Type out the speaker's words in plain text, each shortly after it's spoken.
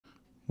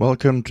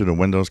Welcome to the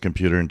Windows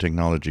Computer and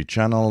Technology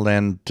channel.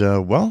 And,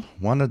 well,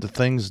 one of the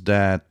things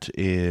that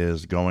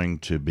is going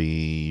to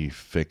be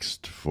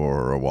fixed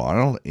for a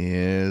while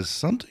is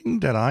something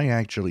that I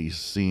actually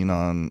seen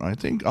on, I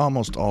think,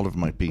 almost all of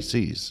my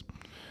PCs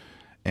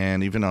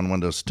and even on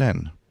Windows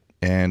 10.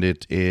 And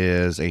it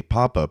is a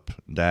pop-up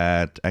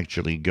that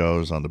actually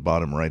goes on the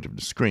bottom right of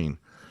the screen.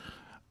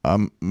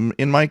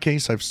 In my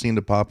case, I've seen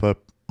the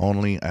pop-up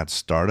only at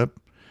startup.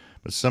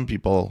 But some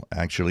people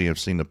actually have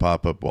seen the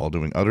pop-up while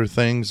doing other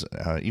things.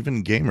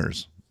 Even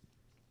gamers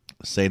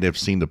say they've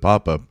seen the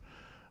pop-up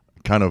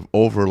kind of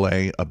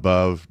overlay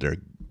above their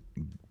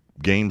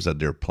games that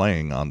they're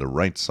playing on the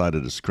right side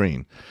of the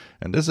screen.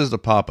 And this is the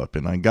pop-up.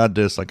 And I got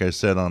this, like I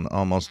said, on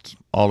almost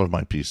all of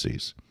my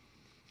PCs.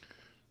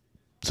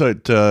 So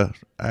it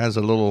has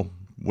a little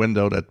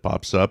window that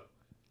pops up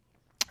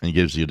and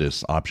gives you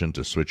this option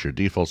to switch your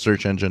default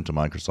search engine to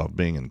Microsoft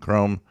Bing and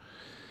Chrome.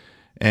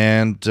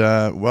 And,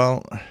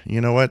 well, you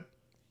know what?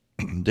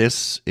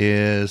 This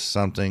is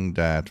something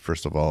that,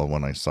 first of all,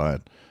 when I saw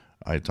it,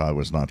 I thought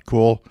was not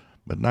cool.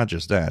 But not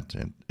just that.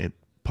 It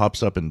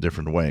pops up in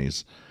different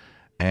ways.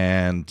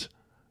 And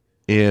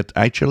it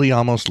actually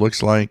almost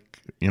looks like,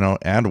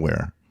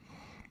 adware.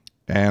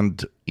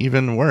 And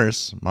even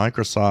worse,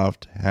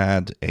 Microsoft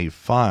had a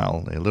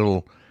file, a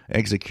little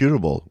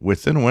executable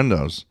within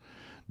Windows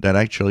that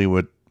actually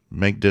would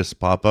make this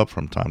pop up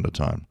from time to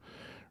time.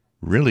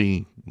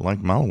 Really like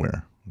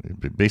malware.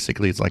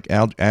 Basically, it's like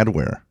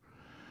adware.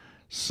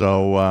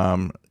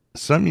 So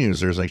some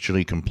users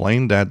actually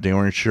complained that they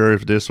weren't sure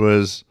if this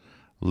was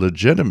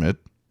legitimate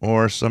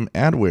or some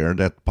adware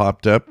that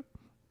popped up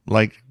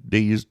like they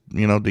used,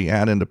 the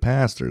ad in the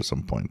past or at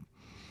some point.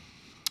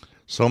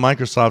 So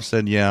Microsoft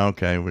said, yeah,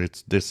 okay,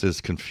 this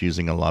is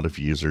confusing a lot of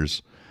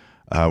users.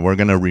 We're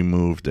going to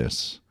remove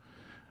this.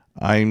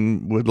 I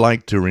would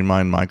like to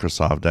remind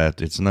Microsoft that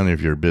it's none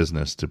of your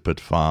business to put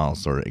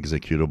files or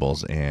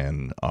executables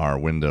in our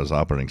Windows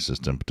operating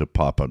system to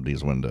pop up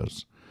these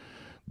windows.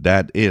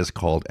 That is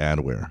called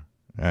adware.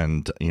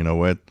 And you know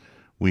what?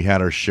 We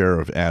had our share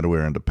of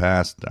adware in the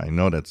past. I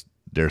know that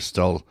there's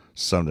still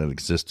some that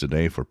exist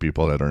today for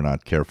people that are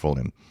not careful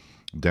and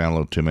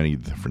download too many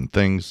different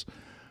things.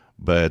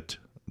 But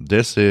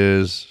this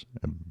is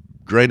a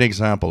great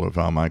example of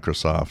how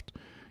Microsoft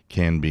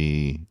can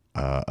be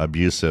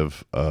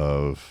abusive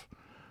of,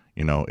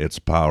 its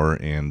power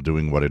in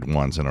doing what it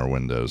wants in our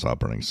Windows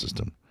operating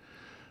system.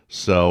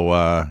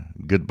 So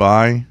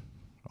goodbye.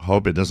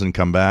 Hope it doesn't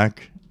come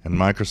back. And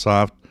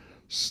Microsoft,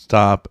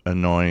 stop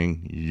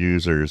annoying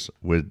users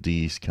with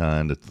these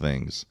kind of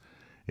things.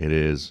 It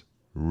is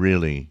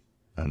really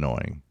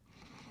annoying.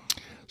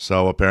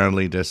 So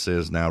apparently this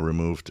is now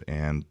removed,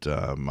 and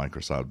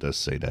Microsoft does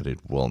say that it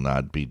will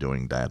not be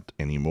doing that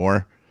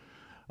anymore.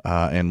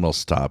 And we'll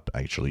stop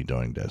actually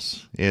doing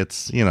this.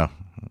 It's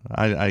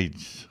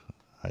it's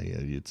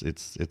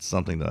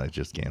something that I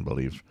just can't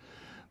believe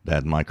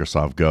that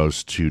Microsoft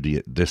goes to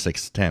this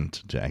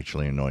extent to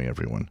actually annoy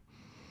everyone.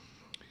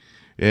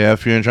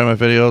 If you enjoy my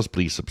videos,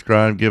 please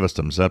subscribe, give us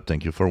thumbs up.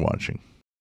 Thank you for watching.